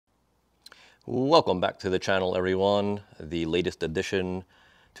Welcome back to the channel, everyone. The latest addition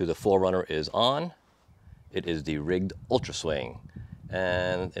to the 4Runner is on. It is the rigged ULTRASWING.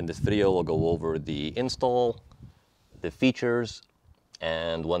 And in this video, we'll go over the install, the features,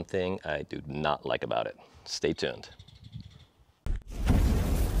 and one thing I do not like about it. Stay tuned.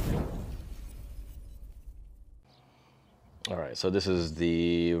 All right, so this is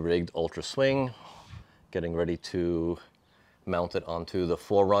the rigged ULTRASWING. Getting ready to mount it onto the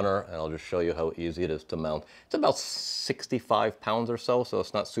 4Runner, and I'll just show you how easy it is to mount. It's about 65 pounds or so, so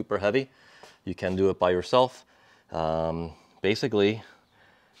it's not super heavy. You can do it by yourself. Basically,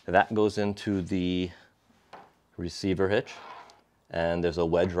 that goes into the receiver hitch, and there's a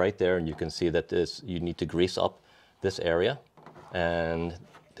wedge right there, and you can see that you need to grease up this area, and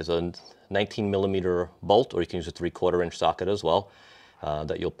there's a 19 millimeter bolt, or you can use a 3/4 inch socket as well,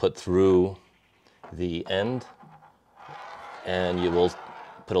 that you'll put through the end, and you will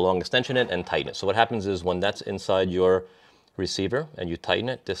put a long extension in and tighten it. So what happens is when that's inside your receiver and you tighten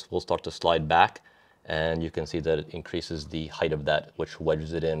it, this will start to slide back, and you can see that it increases the height of that, which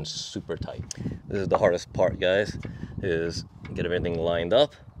wedges it in super tight. This is the hardest part, guys, is get everything lined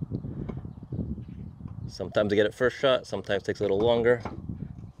up. Sometimes I get it first shot, sometimes it takes a little longer.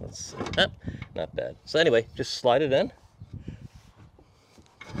 Let's see. Not bad. So anyway, just slide it in.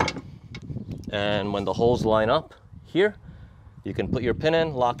 And when the holes line up here, you can put your pin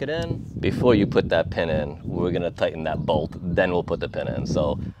in, lock it in. Before you put that pin in, we're gonna tighten that bolt, then we'll put the pin in.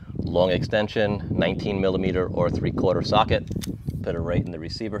 So long extension, 19 millimeter or 3/4 socket, put it right in the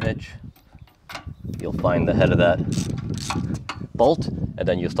receiver hitch. You'll find the head of that bolt, and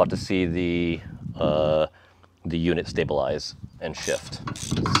then you'll start to see the unit stabilize and shift.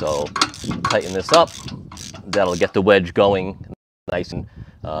 So tighten this up, that'll get the wedge going nice and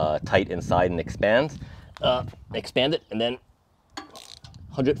tight inside and expand it, and then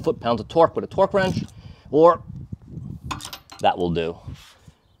 100 foot-pounds of torque with a torque wrench, or that will do.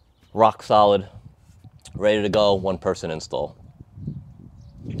 Rock solid, ready to go, one person install.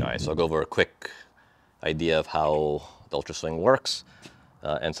 All right, so I'll go over a quick idea of how the ULTRASWING works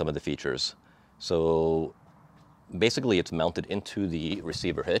and some of the features. So basically it's mounted into the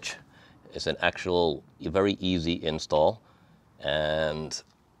receiver hitch. It's an actual very easy install, and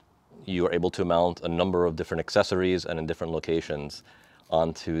you are able to mount a number of different accessories and in different locations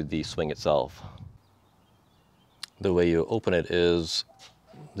onto the swing itself. The way you open it is,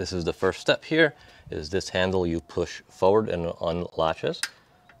 this is the first step here, is this handle you push forward and unlatches.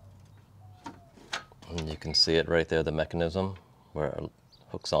 And you can see it right there, the mechanism where it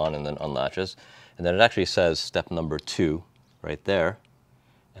hooks on and then unlatches. And then it actually says step number 2 right there.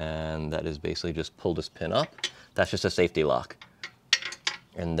 And that is basically just pull this pin up. That's just a safety lock.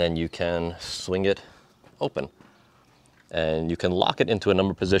 And then you can swing it open. And you can lock it into a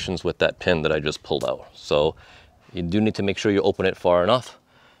number of positions with that pin that I just pulled out. So you do need to make sure you open it far enough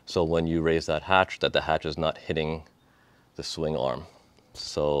so when you raise that hatch, that the hatch is not hitting the swing arm.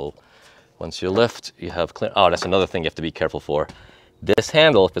 So once you lift, you have clear. Oh, that's another thing you have to be careful for. This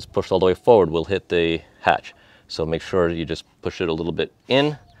handle, if it's pushed all the way forward, will hit the hatch. So make sure you just push it a little bit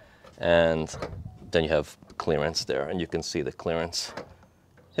in, and then you have clearance there. And you can see the clearance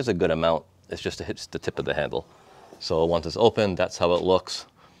is a good amount. It's just to hit the tip of the handle. So once it's open, that's how it looks.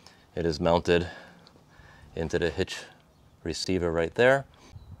 It is mounted into the hitch receiver right there.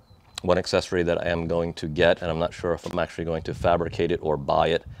 One accessory that I am going to get, and I'm not sure if I'm actually going to fabricate it or buy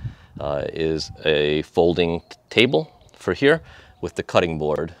it, is a folding table for here with the cutting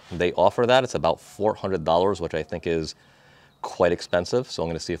board. They offer that. It's about $400, which I think is quite expensive. So I'm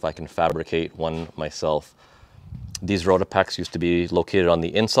going to see if I can fabricate one myself. These rotor packs used to be located on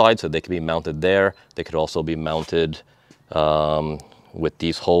the inside, so they could be mounted there. They could also be mounted with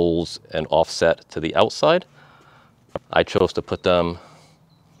these holes and offset to the outside. I chose to put them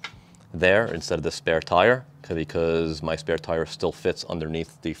there instead of the spare tire because my spare tire still fits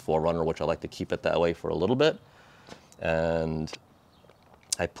underneath the 4Runner, which I like to keep it that way for a little bit. And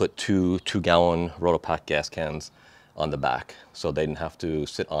I put two 2-gallon Rotopack gas cans on the back, so they didn't have to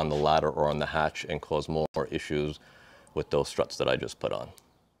sit on the ladder or on the hatch and cause more issues with those struts that I just put on.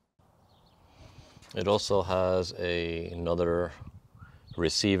 It also has another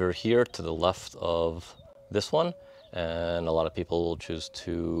receiver here to the left of this one, and a lot of people will choose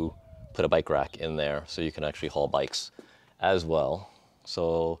to put a bike rack in there so you can actually haul bikes as well.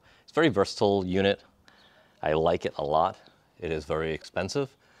 So it's a very versatile unit. I like it a lot. It is very expensive.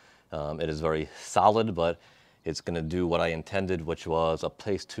 It is very solid, but it's going to do what I intended, which was a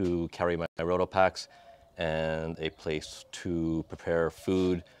place to carry my Rotopacks and a place to prepare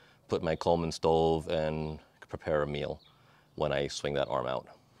food, put my Coleman stove, and prepare a meal when I swing that arm out.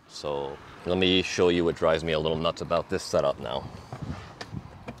 So let me show you what drives me a little nuts about this setup now.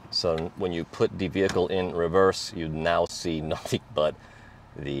 So when you put the vehicle in reverse, you now see nothing but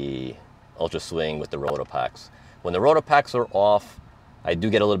the ULTRASWING with the rotor packs. When the rotor packs are off, I do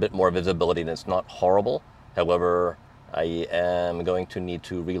get a little bit more visibility and it's not horrible. However, I am going to need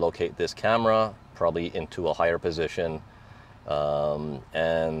to relocate this camera probably into a higher position.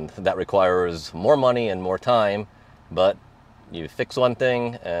 And that requires more money and more time, but you fix one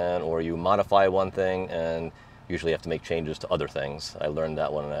thing or you modify one thing and usually have to make changes to other things. I learned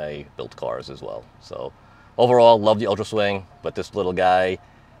that when I built cars as well. So overall, love the ULTRASWING, but this little guy,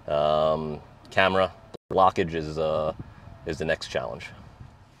 camera blockage is the next challenge.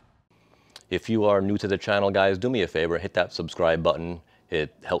 If you are new to the channel, guys, do me a favor, hit that subscribe button.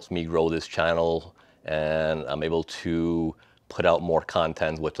 It helps me grow this channel and I'm able to put out more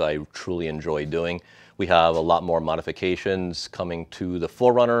content, which I truly enjoy doing. We have a lot more modifications coming to the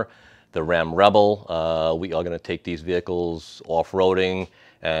 4Runner, the Ram Rebel. We are going to take these vehicles off-roading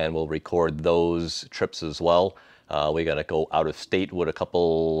and we'll record those trips as well. We're going to go out of state with a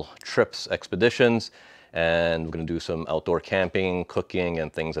couple trips, expeditions, and we're going to do some outdoor camping, cooking,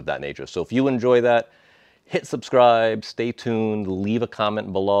 and things of that nature. So if you enjoy that, hit subscribe, stay tuned, leave a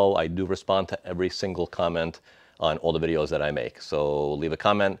comment below. I do respond to every single comment on all the videos that I make. So leave a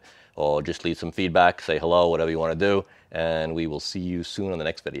comment or just leave some feedback, say hello, whatever you want to do, and we will see you soon on the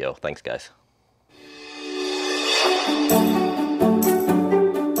next video. Thanks, guys.